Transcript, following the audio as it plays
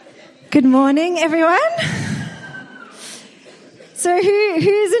Good morning, everyone. So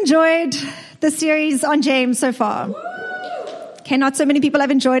who's enjoyed the series on James so far? Okay, not so many people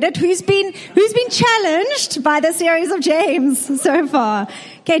have enjoyed it. Who's been challenged by the series of James so far?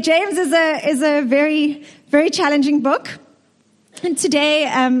 Okay, James is a very, very challenging book. And today,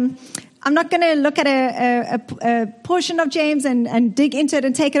 I'm not going to look at a portion of James and dig into it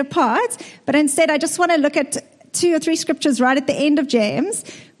and take it apart, but instead I just want to look at 2 or 3 scriptures right at the end of James,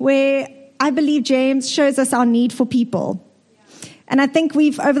 where I believe James shows us our need for people. And I think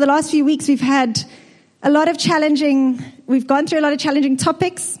over the last few weeks, we've gone through a lot of challenging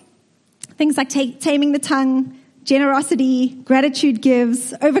topics, things like taming the tongue, generosity, gratitude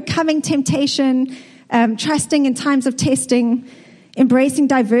gives, overcoming temptation, trusting in times of testing, embracing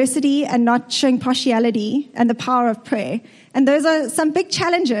diversity and not showing partiality, and the power of prayer. And those are some big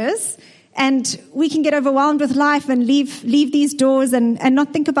challenges. And we can get overwhelmed with life and leave these doors and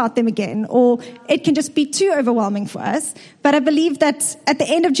not think about them again. Or it can just be too overwhelming for us. But I believe that at the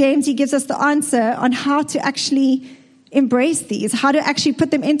end of James, he gives us the answer on how to actually embrace these, how to actually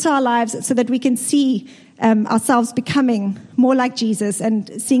put them into our lives so that we can see ourselves becoming more like Jesus and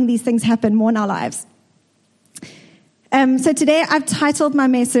seeing these things happen more in our lives. So today I've titled my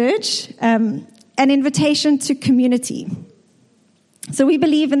message, An Invitation to Community. So we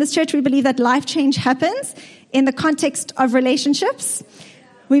believe in this church, we believe that life change happens in the context of relationships.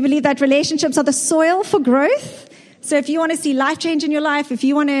 We believe that relationships are the soil for growth. So if you want to see life change in your life, if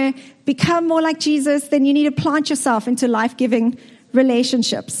you want to become more like Jesus, then you need to plant yourself into life-giving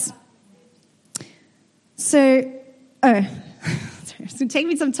relationships. So, it's going to take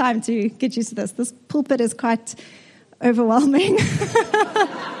me some time to get used to this. This pulpit is quite overwhelming.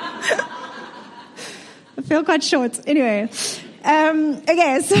 I feel quite short. Anyway.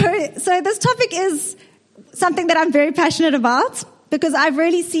 Okay, so this topic is something that I'm very passionate about because I've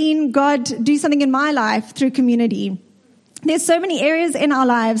really seen God do something in my life through community. There's so many areas in our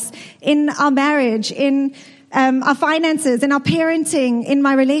lives, in our marriage, in our finances, in our parenting, in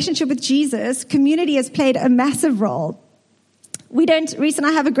my relationship with Jesus. Community has played a massive role. Reese and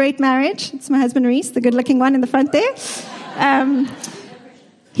I have a great marriage. It's my husband Reese, the good-looking one in the front there.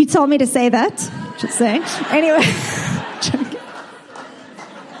 He told me to say that, I should say. Anyway.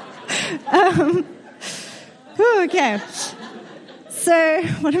 Okay. So,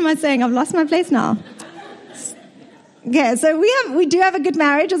 what am I saying? I've lost my place now. Okay, so we do have a good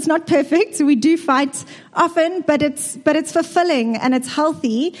marriage. It's not perfect. We do fight often, but it's fulfilling and it's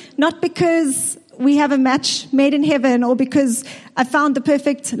healthy, not because we have a match made in heaven or because I found the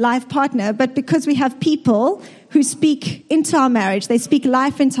perfect life partner, but because we have people who speak into our marriage. They speak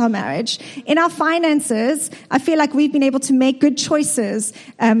life into our marriage. In our finances, I feel like we've been able to make good choices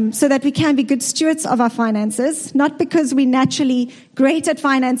so that we can be good stewards of our finances, not because we're naturally great at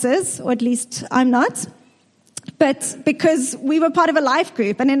finances, or at least I'm not, but because we were part of a life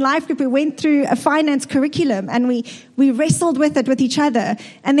group. And in life group, we went through a finance curriculum and we wrestled with it with each other.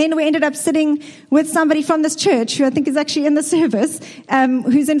 And then we ended up sitting with somebody from this church, who I think is actually in the service,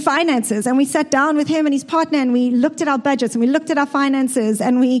 who's in finances. And we sat down with him and his partner and we looked at our budgets and we looked at our finances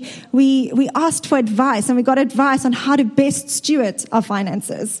and we asked for advice and we got advice on how to best steward our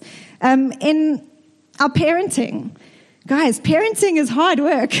finances. In our parenting, guys, parenting is hard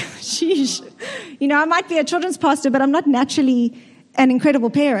work. Sheesh. You know, I might be a children's pastor, but I'm not naturally an incredible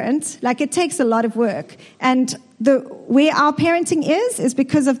parent. Like, it takes a lot of work. And where our parenting is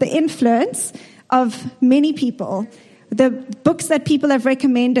because of the influence of many people. The books that people have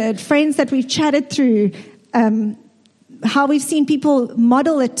recommended, friends that we've chatted through, how we've seen people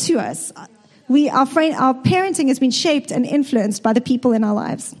model it to us. Our parenting has been shaped and influenced by the people in our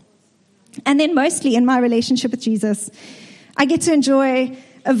lives. And then mostly in my relationship with Jesus, I get to enjoy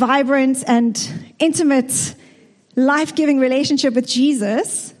a vibrant and intimate, life-giving relationship with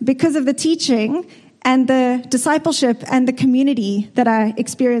Jesus because of the teaching and the discipleship and the community that I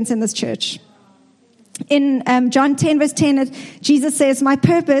experience in this church. In John 10, verse 10, Jesus says, "My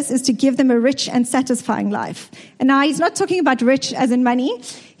purpose is to give them a rich and satisfying life." And now he's not talking about rich as in money.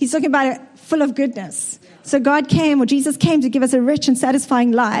 He's talking about it full of goodness. So Jesus came to give us a rich and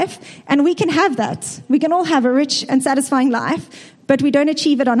satisfying life, and we can have that. We can all have a rich and satisfying life, but we don't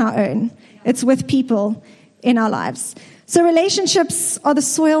achieve it on our own. It's with people in our lives. So relationships are the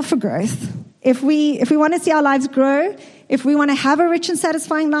soil for growth. If we want to see our lives grow, if we want to have a rich and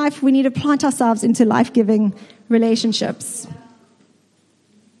satisfying life, we need to plant ourselves into life-giving relationships.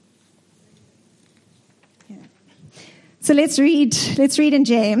 So let's read in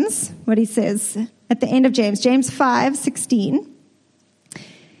James what he says at the end of James 5:16.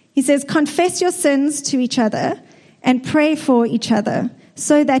 He says, "Confess your sins to each other and pray for each other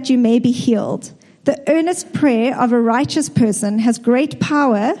so that you may be healed. The earnest prayer of a righteous person has great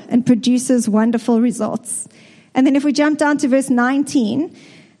power and produces wonderful results. And then if we jump down to verse 19,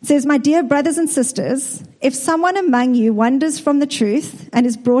 it says, my dear brothers and sisters, if someone among you wanders from the truth and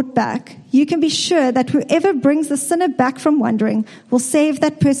is brought back, you can be sure that whoever brings the sinner back from wandering will save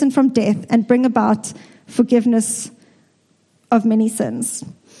that person from death and bring about forgiveness of many sins.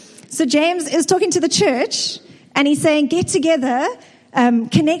 So James is talking to the church, and he's saying, get together,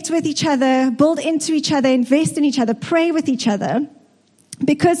 connect with each other, build into each other, invest in each other, pray with each other,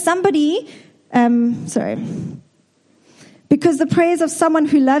 because because the prayers of someone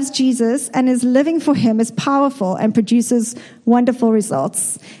who loves Jesus and is living for him is powerful and produces wonderful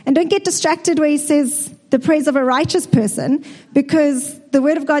results. And don't get distracted where he says the praise of a righteous person, because the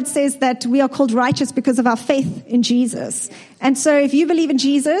Word of God says that we are called righteous because of our faith in Jesus. And so if you believe in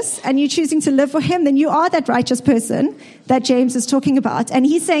Jesus and you're choosing to live for him, then you are that righteous person that James is talking about. And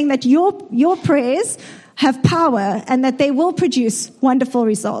he's saying that your prayers have power and that they will produce wonderful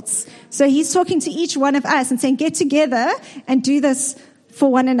results. So he's talking to each one of us and saying, get together and do this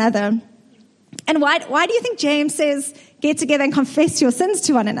for one another. And why do you think James says, get together and confess your sins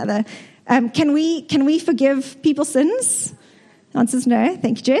to one another? Can we forgive people's sins? The answer is no.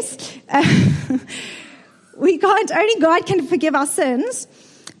 Thank you, Jess. We can't. Only God can forgive our sins.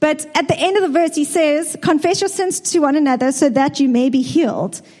 But at the end of the verse, he says, confess your sins to one another so that you may be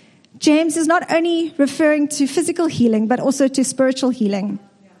healed. James is not only referring to physical healing, but also to spiritual healing.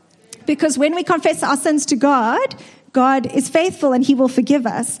 Because when we confess our sins to God, God is faithful and he will forgive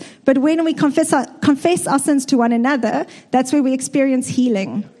us. But when we confess our sins to one another, that's where we experience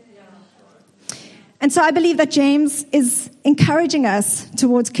healing. And so I believe that James is encouraging us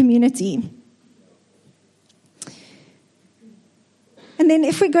towards community. And then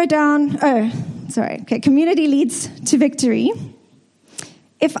if we go down, community leads to victory.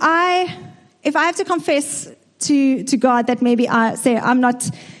 If I have to confess to God that maybe I'm not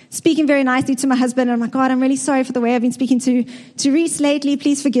speaking very nicely to my husband, and I'm like, God, I'm really sorry for the way I've been speaking to Reese lately,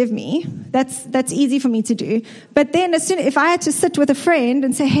 please forgive me. That's easy for me to do. But then if I had to sit with a friend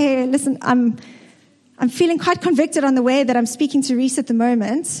and say, hey, listen, I'm feeling quite convicted on the way that I'm speaking to Reese at the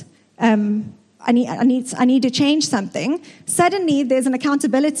moment. I need to change something. Suddenly there's an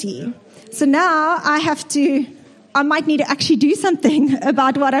accountability. So now I might need to actually do something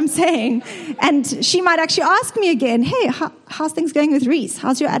about what I'm saying. And she might actually ask me again, hey, how's things going with Reese?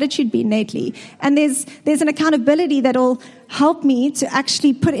 How's your attitude been lately? And there's an accountability that will help me to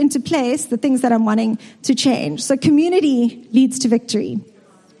actually put into place the things that I'm wanting to change. So community leads to victory.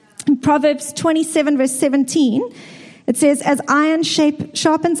 In Proverbs 27, verse 17, it says, as iron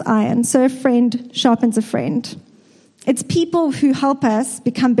sharpens iron, so a friend sharpens a friend. It's people who help us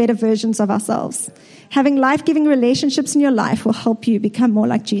become better versions of ourselves. Having life-giving relationships in your life will help you become more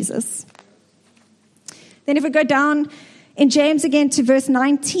like Jesus. Then if we go down in James again to verse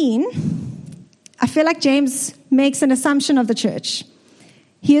 19, I feel like James makes an assumption of the church.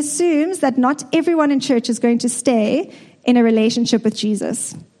 He assumes that not everyone in church is going to stay in a relationship with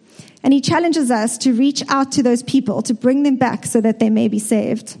Jesus. And he challenges us to reach out to those people, to bring them back so that they may be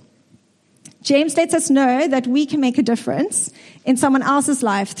saved. James lets us know that we can make a difference in someone else's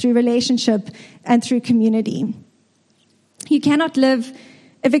life through relationship and through community. You cannot live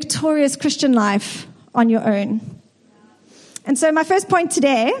a victorious Christian life on your own. And so my first point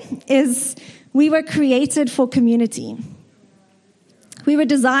today is we were created for community. We were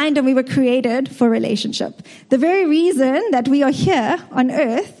designed and we were created for relationship. The very reason that we are here on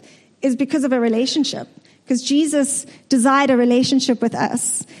earth is because of a relationship. Because Jesus desired a relationship with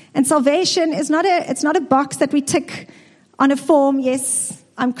us. And salvation is it's not a box that we tick on a form. Yes,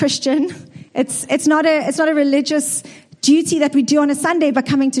 I'm Christian. It's not a religious duty that we do on a Sunday by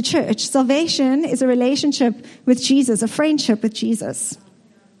coming to church. Salvation is a relationship with Jesus, a friendship with Jesus.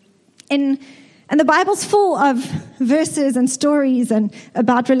 And the Bible's full of verses and stories and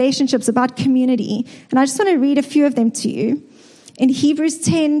about relationships, about community. And I just want to read a few of them to you. In Hebrews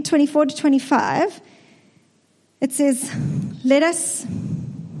 10, 24 to 25, it says, Let us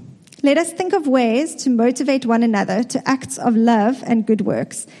think of ways to motivate one another to acts of love and good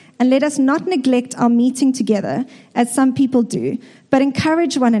works. And let us not neglect our meeting together, as some people do, but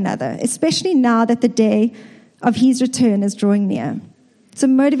encourage one another, especially now that the day of his return is drawing near. So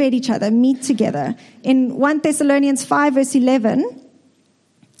motivate each other, meet together. In 1 Thessalonians 5, verse 11,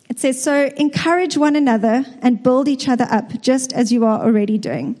 it says, so encourage one another and build each other up, just as you are already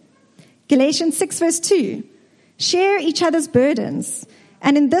doing. Galatians 6, verse 2, share each other's burdens,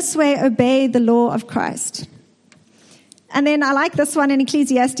 and in this way obey the law of Christ. And then I like this one in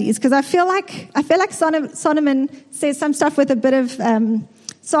Ecclesiastes, because I feel like Solomon says some stuff with a bit of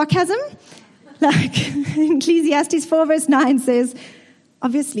sarcasm. Like Ecclesiastes 4 verse 9 says,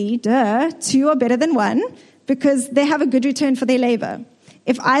 obviously, two are better than one because they have a good return for their labor.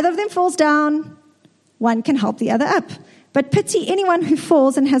 If either of them falls down, one can help the other up. But pity anyone who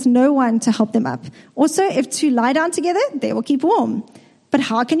falls and has no one to help them up. Also, if two lie down together, they will keep warm. But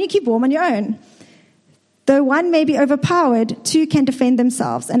how can you keep warm on your own? Though one may be overpowered, two can defend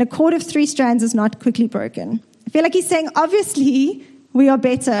themselves, and a cord of 3 strands is not quickly broken. I feel like he's saying, obviously, we are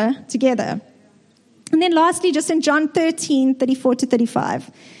better together. And then lastly, just in John 13, 34 to 35,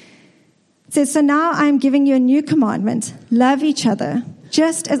 it says, so now I am giving you a new commandment. Love each other.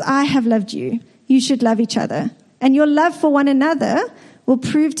 Just as I have loved you, you should love each other. And your love for one another will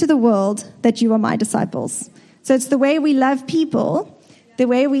prove to the world that you are my disciples. So it's the way we love people, the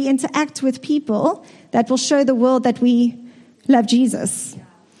way we interact with people, that will show the world that we love Jesus.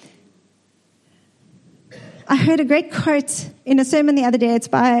 I heard a great quote in a sermon the other day. It's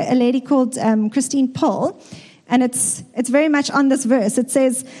by a lady called Christine Pohl, and it's very much on this verse. It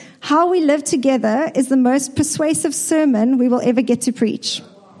says, how we live together is the most persuasive sermon we will ever get to preach.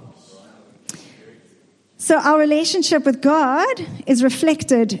 So our relationship with God is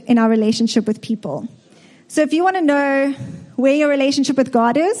reflected in our relationship with people. So if you want to know where your relationship with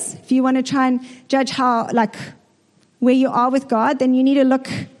God is, if you want to try and judge where you are with God, then you need to look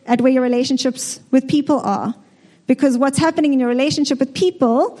at where your relationships with people are. Because what's happening in your relationship with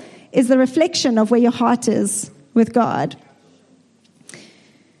people is the reflection of where your heart is with God.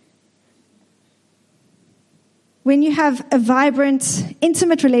 When you have a vibrant,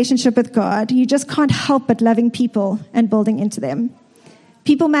 intimate relationship with God, you just can't help but loving people and building into them.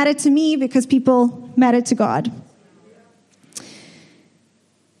 People matter to me because people matter to God.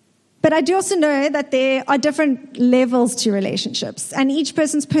 But I do also know that there are different levels to relationships, and each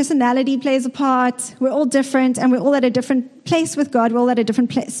person's personality plays a part. We're all different, and we're all at a different place with God. We're all at a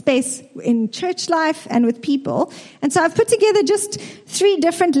different space in church life and with people. And so I've put together just 3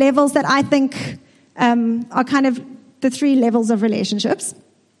 different levels that I think are kind of the 3 levels of relationships.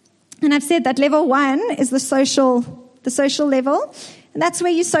 And I've said that level 1 is the social level, and that's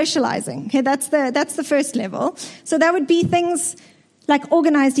where you're socializing. Okay, that's the first level. So that would be things like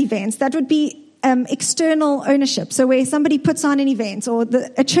organized events. That would be external ownership. So where somebody puts on an event, or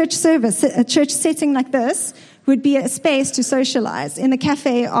a church service, a church setting like this would be a space to socialize in the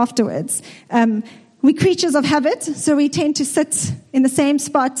cafe afterwards. We're creatures of habit, so we tend to sit in the same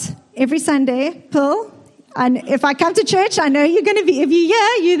spot every Sunday. Pearl, and if I come to church, I know you're going to be. If you're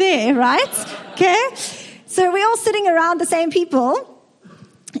here, you're there, right? Okay. So we're all sitting around the same people,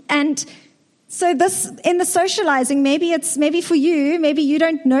 and so this, in the socializing, maybe for you, maybe you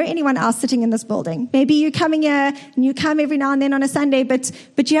don't know anyone else sitting in this building. Maybe you're coming here and you come every now and then on a Sunday,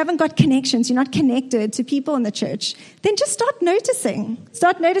 but you haven't got connections. You're not connected to people in the church. Then just start noticing.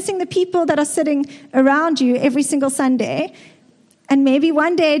 Start noticing the people that are sitting around you every single Sunday. And maybe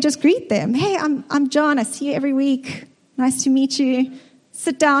one day just greet them. Hey, I'm John. I see you every week. Nice to meet you.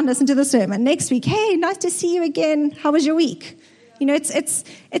 Sit down, listen to the sermon. Next week, hey, nice to see you again. How was your week? You know, it's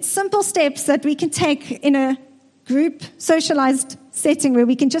simple steps that we can take in a group, socialized setting where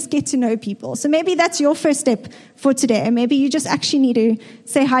we can just get to know people. So maybe that's your first step for today. Maybe you just actually need to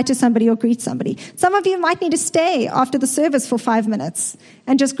say hi to somebody or greet somebody. Some of you might need to stay after the service for 5 minutes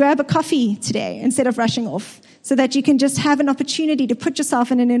and just grab a coffee today instead of rushing off, so that you can just have an opportunity to put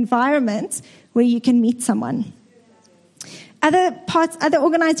yourself in an environment where you can meet someone. Other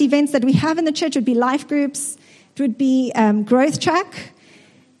organized events that we have in the church would be life groups. It would be growth track.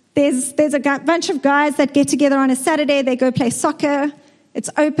 There's a bunch of guys that get together on a Saturday. They go play soccer. It's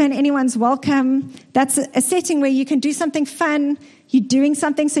open. Anyone's welcome. That's a setting where you can do something fun. You're doing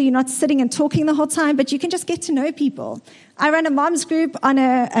something, so you're not sitting and talking the whole time, but you can just get to know people. I run a mom's group on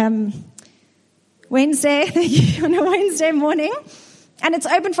a Wednesday morning, and it's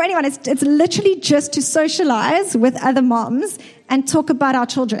open for anyone. It's literally just to socialize with other moms and talk about our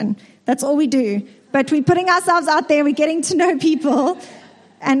children. That's all we do. But we're putting ourselves out there, we're getting to know people,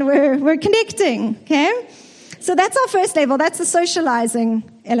 and we're connecting, okay? So that's our first level. That's the socializing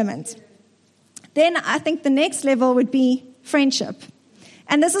element. Then I think the next level would be friendship.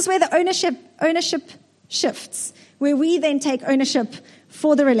 And this is where the ownership shifts, where we then take ownership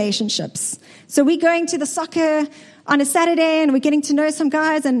for the relationships. So we're going to the soccer on a Saturday, and we're getting to know some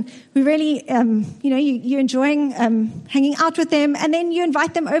guys, and we really, you're enjoying hanging out with them, and then you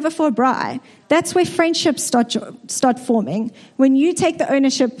invite them over for a braai. That's where friendships start forming, when you take the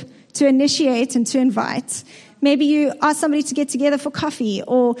ownership to initiate and to invite. Maybe you ask somebody to get together for coffee,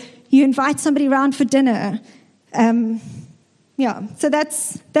 or you invite somebody around for dinner. Yeah, so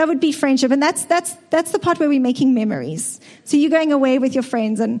that would be friendship, and that's the part where we're making memories. So you're going away with your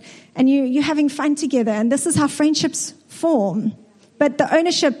friends, and you're having fun together, and this is how friendships form. But the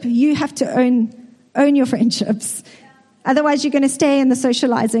ownership, you have to own your friendships. Otherwise, you're going to stay in the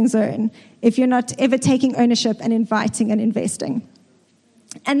socializing zone if you're not ever taking ownership and inviting and investing.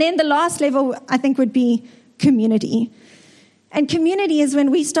 And then the last level, I think, would be community. And community is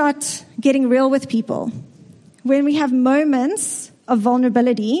when we start getting real with people, when we have moments of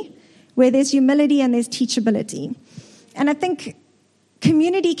vulnerability, where there's humility and there's teachability. And I think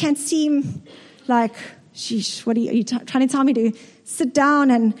community can seem like, sheesh, what are you trying to tell me to sit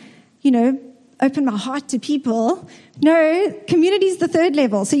down and, open my heart to people? No, community is the third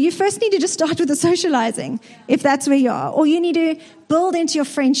level. So you first need to just start with the socializing, if that's where you are. Or you need to build into your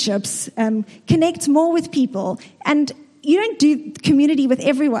friendships, connect more with people. And you don't do community with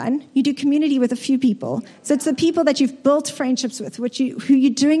everyone. You do community with a few people. So it's the people that you've built friendships with, who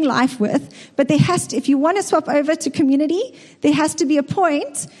you're doing life with. But if you want to swap over to community, there has to be a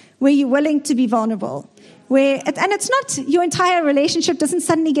point where you're willing to be vulnerable. And it's not, your entire relationship doesn't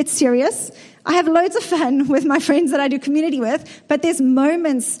suddenly get serious. I have loads of fun with my friends that I do community with, but there's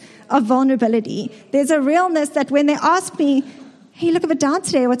moments of vulnerability. There's a realness that when they ask me, hey, you look a bit down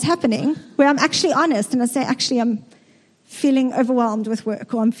today, what's happening? Where I'm actually honest, and I say, actually, I'm feeling overwhelmed with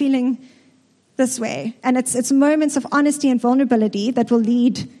work, or I'm feeling this way. And it's moments of honesty and vulnerability that will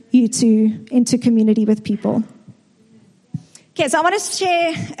lead you into community with people. Okay, so I want to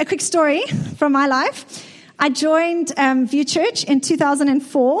share a quick story from my life. I joined View Church in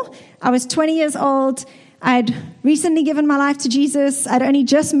 2004. I was 20 years old. I'd recently given my life to Jesus. I'd only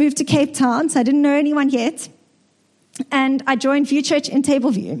just moved to Cape Town, so I didn't know anyone yet. And I joined View Church in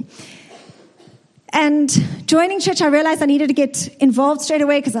Tableview. And joining church, I realized I needed to get involved straight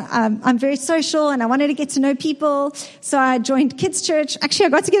away because I'm very social and I wanted to get to know people. So I joined kids' church. Actually, I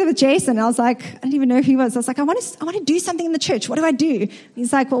got together with Jason. I was like, I didn't even know who he was. I was like, I want to do something in the church. What do I do?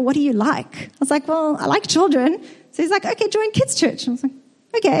 He's like, well, what do you like? I was like, well, I like children. So he's like, okay, join kids' church. I was like,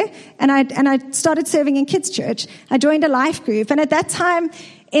 okay. And I started serving in kids' church. I joined a life group. And at that time,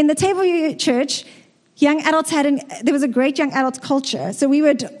 in the Tableview church, young adults there was a great young adult culture. So we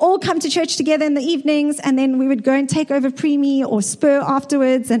would all come to church together in the evenings, and then we would go and take over Preemie or Spur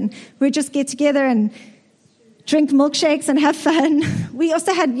afterwards, and we'd just get together and drink milkshakes and have fun. We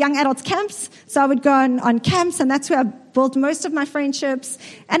also had young adults camps, so I would go on camps, and that's where I built most of my friendships.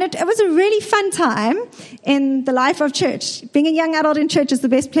 And it was a really fun time in the life of church. Being a young adult in church is the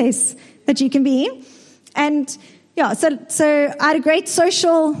best place that you can be. And yeah, so I had a great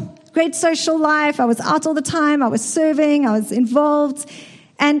social life. I was out all the time. I was serving. I was involved.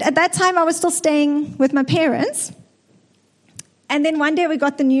 And at that time, I was still staying with my parents. And then one day we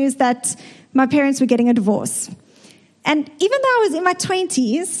got the news that my parents were getting a divorce. And even though I was in my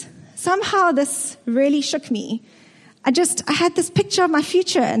 20s, somehow this really shook me. I had this picture of my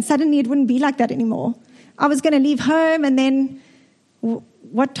future, and suddenly it wouldn't be like that anymore. I was going to leave home, and then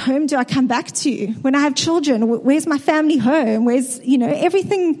what home do I come back to? When I have children, where's my family home?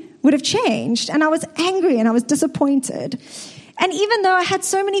 Everything would have changed. And I was angry and I was disappointed. And even though I had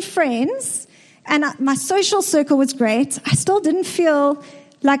so many friends and my social circle was great, I still didn't feel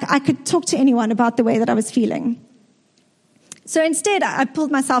like I could talk to anyone about the way that I was feeling. So instead, I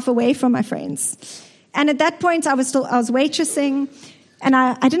pulled myself away from my friends. And at that point, I was waitressing. And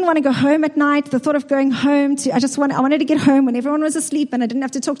I didn't want to go home at night. The thought of going home I wanted to get home when everyone was asleep and I didn't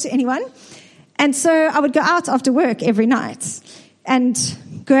have to talk to anyone. And so I would go out after work every night. And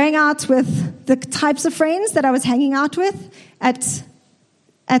going out with the types of friends that I was hanging out with at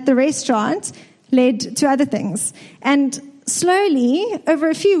the restaurant led to other things. And slowly,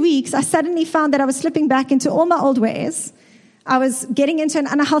 over a few weeks, I suddenly found that I was slipping back into all my old ways. I was getting into an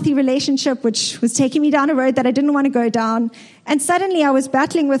unhealthy relationship, which was taking me down a road that I didn't want to go down. And suddenly I was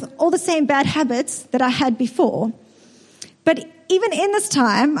battling with all the same bad habits that I had before. But even in this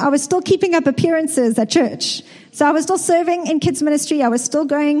time, I was still keeping up appearances at church. So I was still serving in kids ministry. I was still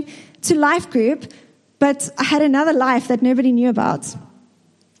going to life group, but I had another life that nobody knew about.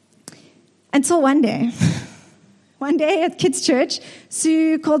 Until one day at kids church,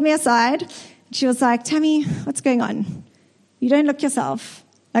 Sue called me aside. She was like, Tammy, what's going on? You don't look yourself.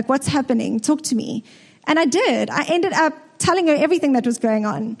 Like, what's happening? Talk to me. And I did. I ended up telling her everything that was going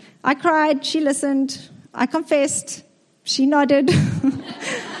on. I cried. She listened. I confessed. She nodded.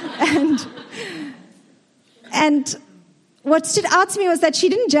 And what stood out to me was that she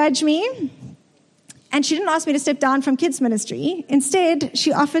didn't judge me. And she didn't ask me to step down from kids ministry. Instead,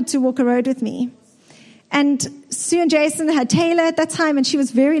 she offered to walk a road with me. And Sue and Jason had Taylor at that time, and she was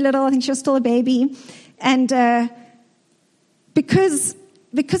very little. I think she was still a baby. And because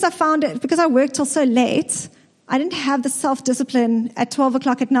I worked till so late, I didn't have the self-discipline at 12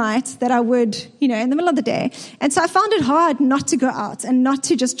 o'clock at night that I would, in the middle of the day. And so I found it hard not to go out and not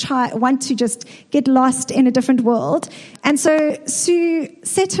to want to just get lost in a different world. And so Sue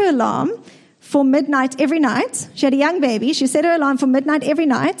set her alarm for midnight every night. She had a young baby. She set her alarm for midnight every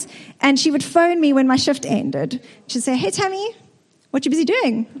night, and she would phone me when my shift ended. She'd say, "Hey, Tammy, what you busy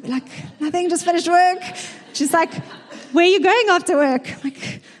doing?" I'd be like, "Nothing, just finished work." She's like, "Where are you going after work?" I'm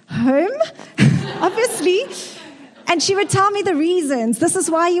like, "Home," obviously. And she would tell me the reasons. This is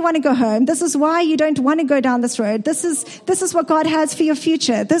why you want to go home. This is why you don't want to go down this road. This is what God has for your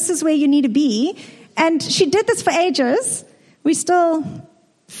future. This is where you need to be. And she did this for ages. We're still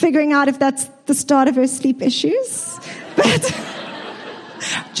figuring out if that's the start of her sleep issues. But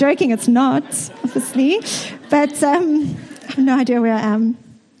joking, it's not, obviously. But I have no idea where I am.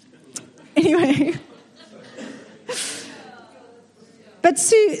 Anyway. But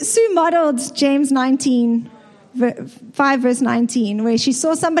Sue modeled James 5 verse 19, where she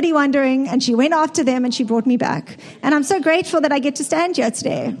saw somebody wandering and she went after them and she brought me back. And I'm so grateful that I get to stand here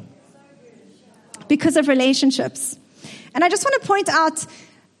today because of relationships. And I just want to point out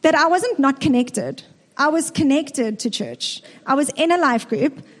that I wasn't not connected. I was connected to church. I was in a life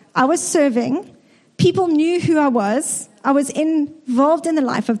group. I was serving. People knew who I was. I was involved in the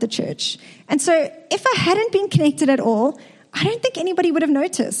life of the church. And so if I hadn't been connected at all, I don't think anybody would have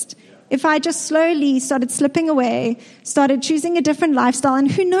noticed. If I just slowly started slipping away, started choosing a different lifestyle, and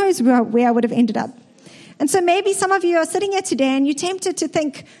who knows where I would have ended up. And so maybe some of you are sitting here today and you're tempted to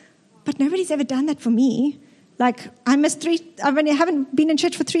think, but nobody's ever done that for me. Like, I haven't been in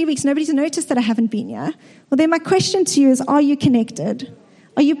church for 3 weeks. Nobody's noticed that I haven't been here. Well, then my question to you is, are you connected?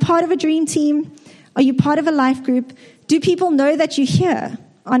 Are you part of a dream team? Are you part of a life group? Do people know that you're here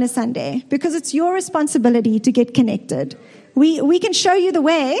on a Sunday? Because it's your responsibility to get connected. We can show you the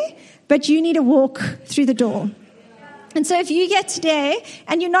way, but you need to walk through the door. And so if you're here today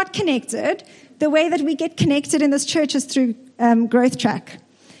and you're not connected, the way that we get connected in this church is through Growth Track.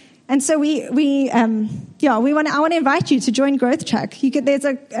 And so I want to invite you to join Growth Track. There's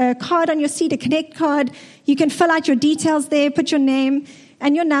a card on your seat, a connect card. You can fill out your details there, put your name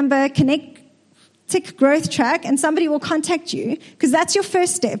and your number, tick Growth Track, and somebody will contact you, because that's your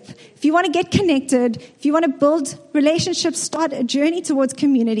first step. If you want to get connected, if you want to build relationships, start a journey towards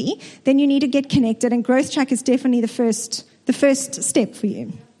community, then you need to get connected, and Growth Track is definitely the first step for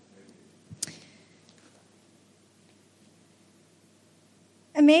you.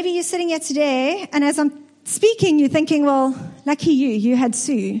 And maybe you're sitting here today, and as I'm speaking, you're thinking, well, lucky you had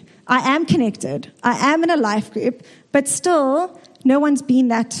Sue. I am connected. I am in a life group, but still, no one's been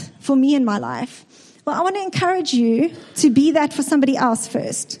that for me in my life. Well, I want to encourage you to be that for somebody else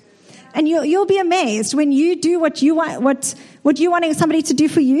first. And you'll be amazed when you do what you want, what you want somebody to do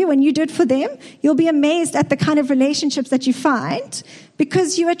for you, when you do it for them. You'll be amazed at the kind of relationships that you find,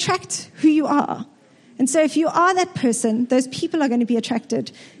 because you attract who you are. And so if you are that person, those people are going to be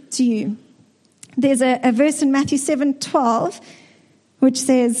attracted to you. There's a verse in Matthew 7:12, which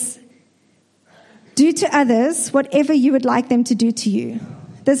says, "Do to others whatever you would like them to do to you."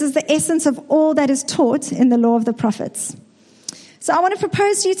 This is the essence of all that is taught in the law of the prophets. So I want to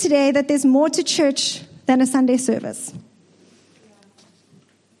propose to you today that there's more to church than a Sunday service.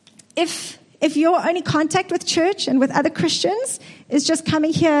 If your only contact with church and with other Christians is just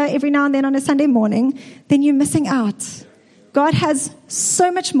coming here every now and then on a Sunday morning, then you're missing out. God has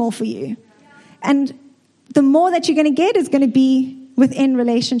so much more for you. And the more that you're going to get is going to be within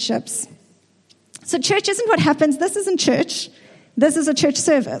relationships. So church isn't what happens. This isn't church. This is a church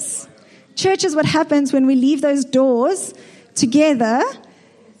service. Church is what happens when we leave those doors together,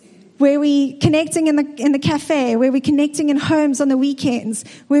 where we're connecting in the cafe, where we're connecting in homes on the weekends,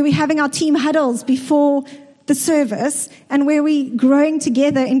 where we're having our team huddles before the service, and where we're growing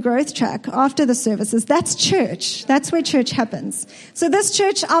together in Growth Track after the services. That's church. That's where church happens. So this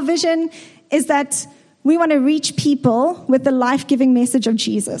church, our vision is that we want to reach people with the life-giving message of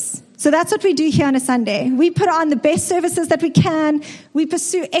Jesus. So that's what we do here on a Sunday. We put on the best services that we can. We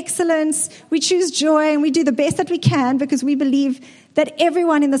pursue excellence. We choose joy, and we do the best that we can, because we believe that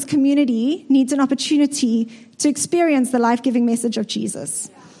everyone in this community needs an opportunity to experience the life-giving message of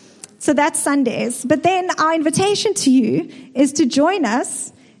Jesus. So that's Sundays. But then our invitation to you is to join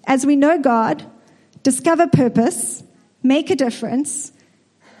us as we know God, discover purpose, make a difference,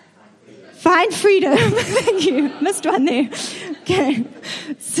 find freedom. Thank you. Missed one there. Okay.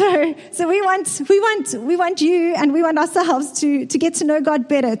 So we want you, and we want ourselves to get to know God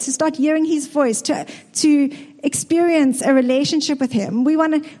better, to start hearing His voice, to experience a relationship with Him. We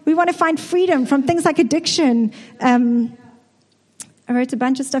want to find freedom from things like addiction, I wrote a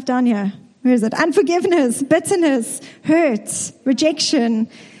bunch of stuff down here. Where is it? Unforgiveness, bitterness, hurt, rejection.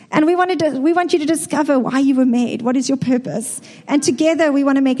 And we want you to discover why you were made. What is your purpose? And together we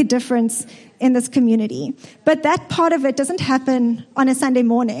want to make a difference in this community. But that part of it doesn't happen on a Sunday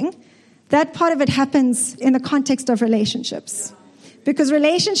morning. That part of it happens in the context of relationships. Because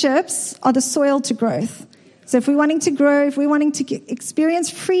relationships are the soil to growth. So if we're wanting to grow, if we're wanting to experience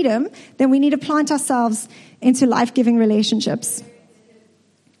freedom, then we need to plant ourselves into life-giving relationships.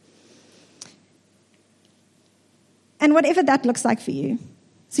 And whatever that looks like for you.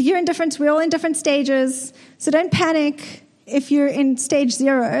 So we're all in different stages. So don't panic if you're in stage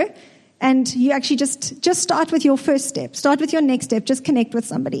 0 and you actually just start with your first step. Start with your next step. Just connect with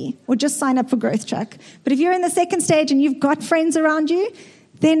somebody or just sign up for Growth Track. But if you're in the second stage and you've got friends around you,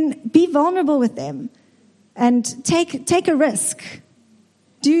 then be vulnerable with them and take a risk.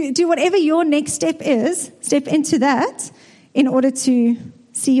 Do whatever your next step is. Step into that in order to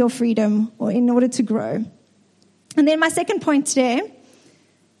see your freedom or in order to grow. And then my second point today,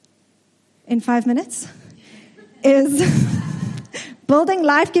 in 5 minutes, is building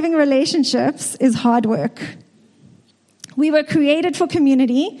life-giving relationships is hard work. We were created for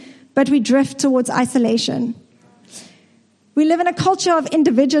community, but we drift towards isolation. We live in a culture of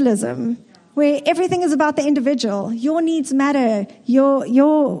individualism, where everything is about the individual. Your needs matter.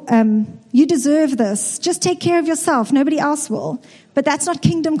 You deserve this. Just take care of yourself. Nobody else will. But that's not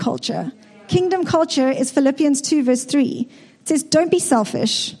kingdom culture. Kingdom culture is Philippians 2 verse 3. It says, don't be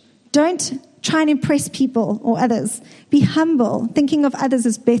selfish. Don't try and impress people or others. Be humble, thinking of others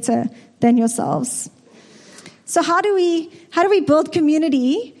as better than yourselves. So how do we build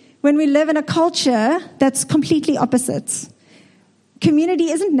community when we live in a culture that's completely opposite?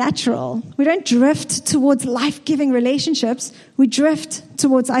 Community isn't natural. We don't drift towards life-giving relationships. We drift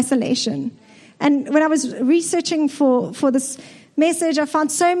towards isolation. And when I was researching for this message, I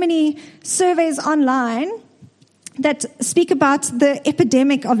found so many surveys online that speak about the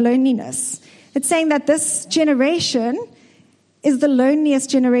epidemic of loneliness. It's saying that this generation is the loneliest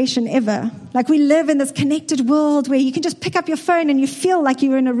generation ever. Like, we live in this connected world where you can just pick up your phone and you feel like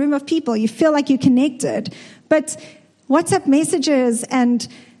you're in a room of people. You feel like you're connected. But WhatsApp messages and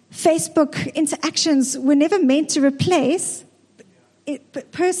Facebook interactions were never meant to replace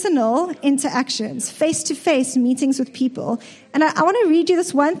personal interactions, face-to-face meetings with people. And I want to read you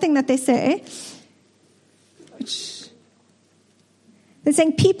this one thing that they say. They're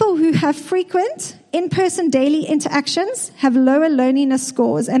saying people who have frequent in-person daily interactions have lower loneliness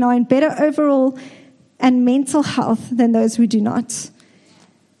scores and are in better overall and mental health than those who do not.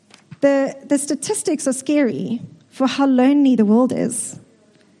 The statistics are scary for how lonely the world is.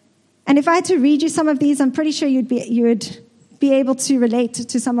 And if I had to read you some of these, I'm pretty sure you would be able to relate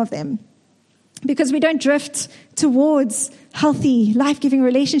to some of them. Because we don't drift towards healthy, life-giving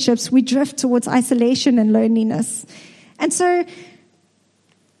relationships. We drift towards isolation and loneliness. And so,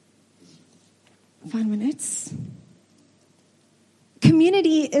 5 minutes.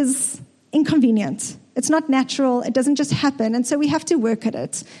 Community is inconvenient. It's not natural. It doesn't just happen. And so we have to work at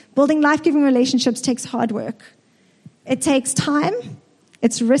it. Building life-giving relationships takes hard work. It takes time.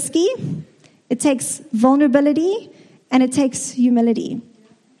 It's risky. It takes vulnerability. And it takes humility.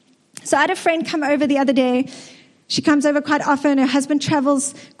 So I had a friend come over the other day. She comes over quite often. Her husband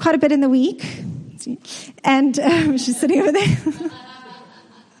travels quite a bit in the week. And she's sitting over there.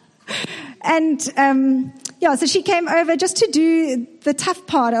 And so she came over just to do the tough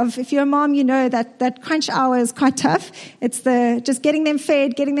part of, if you're a mom, you know that crunch hour is quite tough. It's just getting them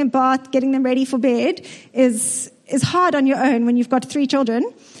fed, getting them bathed, getting them ready for bed is hard on your own when you've got 3 children.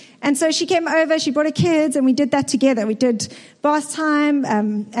 And so she came over, she brought her kids, and we did that together. We did bath time,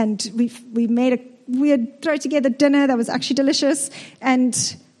 and we had thrown together dinner that was actually delicious,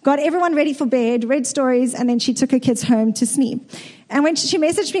 and got everyone ready for bed, read stories, and then she took her kids home to sleep. And when she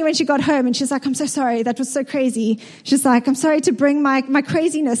messaged me when she got home, and she's like, I'm so sorry, that was so crazy. She's like, I'm sorry to bring my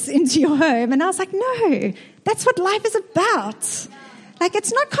craziness into your home. And I was like, no, that's what life is about. Like,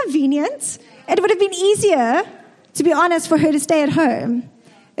 it's not convenient. It would have been easier, to be honest, for her to stay at home.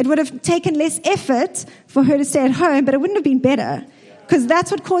 It would have taken less effort for her to stay at home, but it wouldn't have been better, because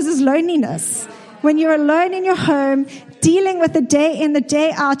that's what causes loneliness. When you're alone in your home, dealing with the day in, the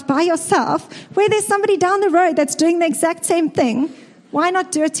day out by yourself, where there's somebody down the road that's doing the exact same thing, why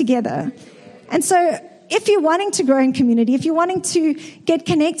not do it together? And so if you're wanting to grow in community, if you're wanting to get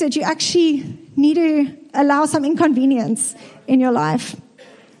connected, you actually need to allow some inconvenience in your life.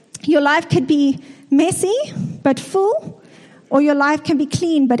 Your life could be messy but full, or your life can be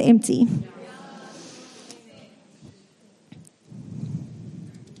clean but empty.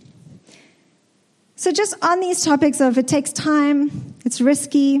 So just on these topics of it takes time, It's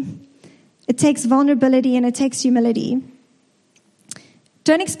risky. It takes vulnerability and it takes humility.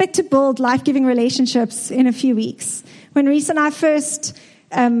 Don't expect to build life-giving relationships in a few weeks. When Reese and I first,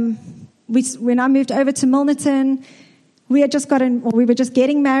 when I moved over to Milnerton, we were just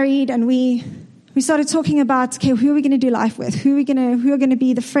getting married, and we started talking about, okay, who are we going to do life with? Who are going to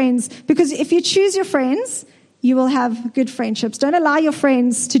be the friends? Because if you choose your friends, you will have good friendships. Don't allow your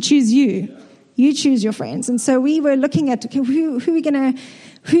friends to choose you. You choose your friends. And so we were looking at, okay,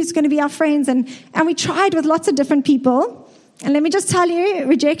 who's going to be our friends? And we tried with lots of different people. And let me just tell you,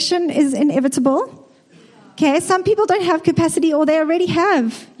 rejection is inevitable. Okay, some people don't have capacity, or they already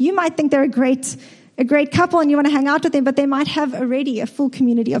have. You might think they're a great couple and you want to hang out with them, but they might have already a full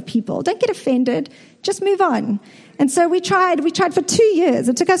community of people. Don't get offended. Just move on. And so we tried for 2 years.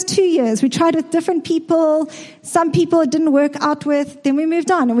 It took us 2 years. We tried with different people. Some people it didn't work out with. Then we moved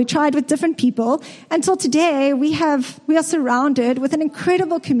on and we tried with different people until today we are surrounded with an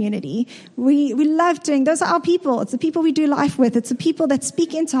incredible community. We love doing, those are our people. It's the people we do life with. It's the people that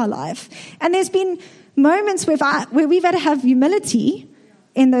speak into our life. And there's been moments where we've had to have humility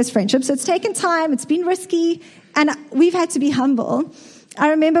in those friendships. So it's taken time. It's been risky. And we've had to be humble. I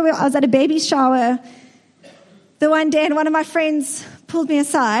remember when I was at a baby shower the one day, and one of my friends pulled me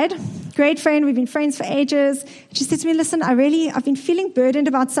aside. Great friend, we've been friends for ages. She said to me, listen, I've been feeling burdened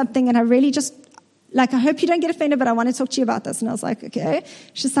about something, and I really just, I hope you don't get offended, but I want to talk to you about this. And I was like, okay.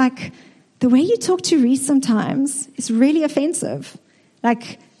 She's like, the way you talk to Reese sometimes is really offensive. I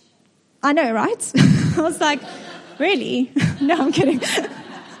know, right? I was like, really? No, I'm kidding.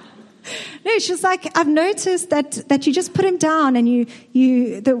 No, she was like, I've noticed that you just put him down, and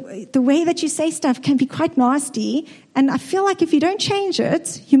the way that you say stuff can be quite nasty. And I feel like if you don't change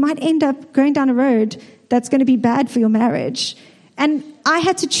it, you might end up going down a road that's going to be bad for your marriage. And I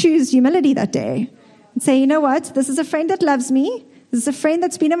had to choose humility that day and say, you know what? This is a friend that loves me. This is a friend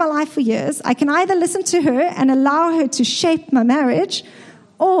that's been in my life for years. I can either listen to her and allow her to shape my marriage,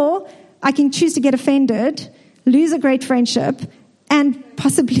 or I can choose to get offended, lose a great friendship, and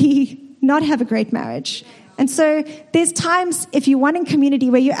possibly not have a great marriage. And so there's times, if you want in community,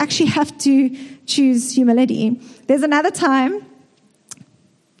 where you actually have to choose humility. There's another time,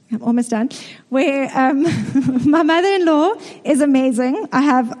 I'm almost done, where my mother-in-law is amazing. I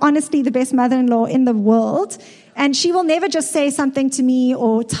have, honestly, the best mother-in-law in the world. And she will never just say something to me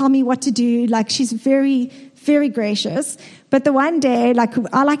or tell me what to do. She's very, very gracious. But the one day,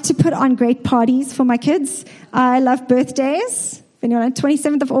 I like to put on great parties for my kids. I love birthdays. Anyone on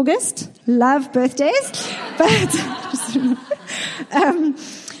 27th of August? Love birthdays.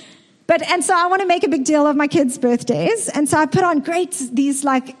 And so I want to make a big deal of my kids' birthdays. And so I put on these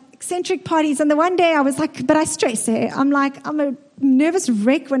eccentric parties. And the one day I was like, but I stress it. I'm a nervous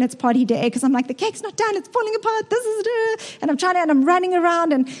wreck when it's party day, because I'm like, the cake's not done, it's falling apart, and I'm running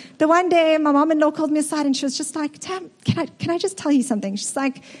around. And the one day my mom-in-law called me aside, and she was just like, Tam, can I just tell you something? She's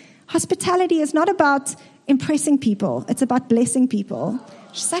like, hospitality is not about impressing people, it's about blessing people.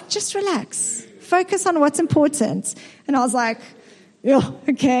 She's like, just relax, focus on what's important. And I was like, yeah,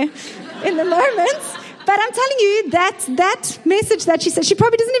 okay, in the moment. But I'm telling you, that message that she said, she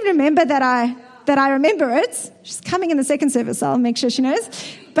probably doesn't even remember that I remember it. She's coming in the second service, so I'll make sure she knows.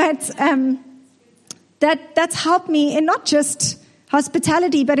 But that's helped me in not just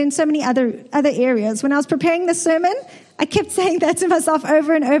hospitality, but in so many other areas. When I was preparing the sermon, I kept saying that to myself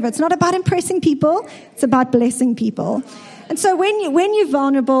over and over. It's not about impressing people, it's about blessing people. And so when you're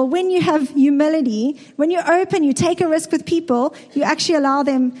vulnerable, when you have humility, when you're open, you take a risk with people, you actually allow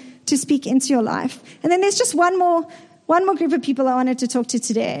them to speak into your life. And then there's just one more group of people I wanted to talk to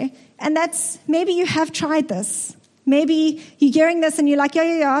today. And that's, maybe you have tried this. Maybe you're hearing this and you're like,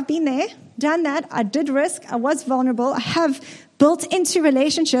 yeah, I've been there, done that. I did risk. I was vulnerable. I have built into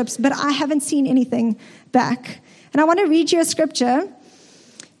relationships, but I haven't seen anything back. And I want to read you a scripture.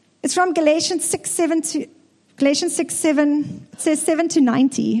 It's from Galatians 6:7. It says 7 to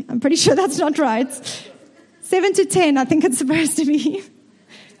 90. I'm pretty sure that's not right. 7 to 10, I think it's supposed to be.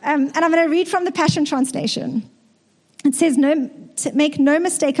 And I'm going to read from the Passion Translation. It says, make no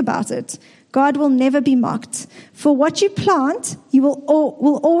mistake about it. God will never be mocked. For what you plant, you will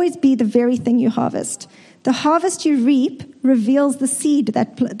always be the very thing you harvest. The harvest you reap reveals the seed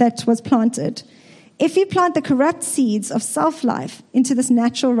that was planted. If you plant the corrupt seeds of self-life into this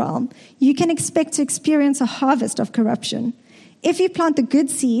natural realm, you can expect to experience a harvest of corruption. If you plant the good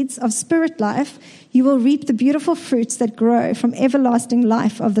seeds of spirit life, you will reap the beautiful fruits that grow from everlasting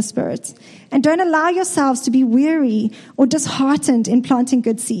life of the Spirit. And don't allow yourselves to be weary or disheartened in planting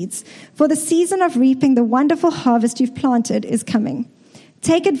good seeds, for the season of reaping the wonderful harvest you've planted is coming.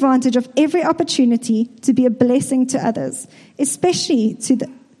 take advantage of every opportunity to be a blessing to others, especially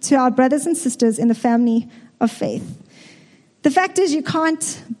to our brothers and sisters in the family of faith. The fact is, you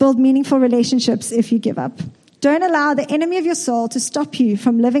can't build meaningful relationships if you give up. Don't allow the enemy of your soul to stop you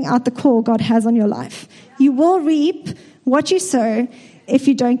from living out the call God has on your life. You will reap what you sow if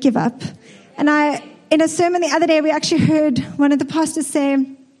you don't give up. And in a sermon the other day, we actually heard one of the pastors say,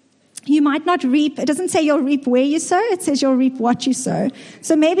 you might not reap. It doesn't say you'll reap where you sow. It says you'll reap what you sow.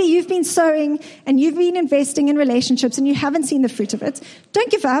 So maybe you've been sowing and you've been investing in relationships and you haven't seen the fruit of it. Don't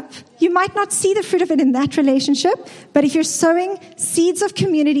give up. You might not see the fruit of it in that relationship, but if you're sowing seeds of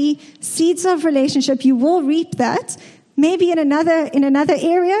community, seeds of relationship, you will reap that. Maybe in another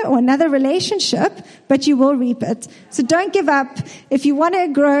area or another relationship, but you will reap it. So don't give up. If you want to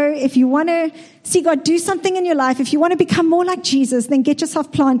grow, if you want to see God do something in your life, if you want to become more like Jesus, then get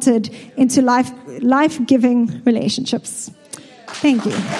yourself planted into life-giving relationships. Thank you.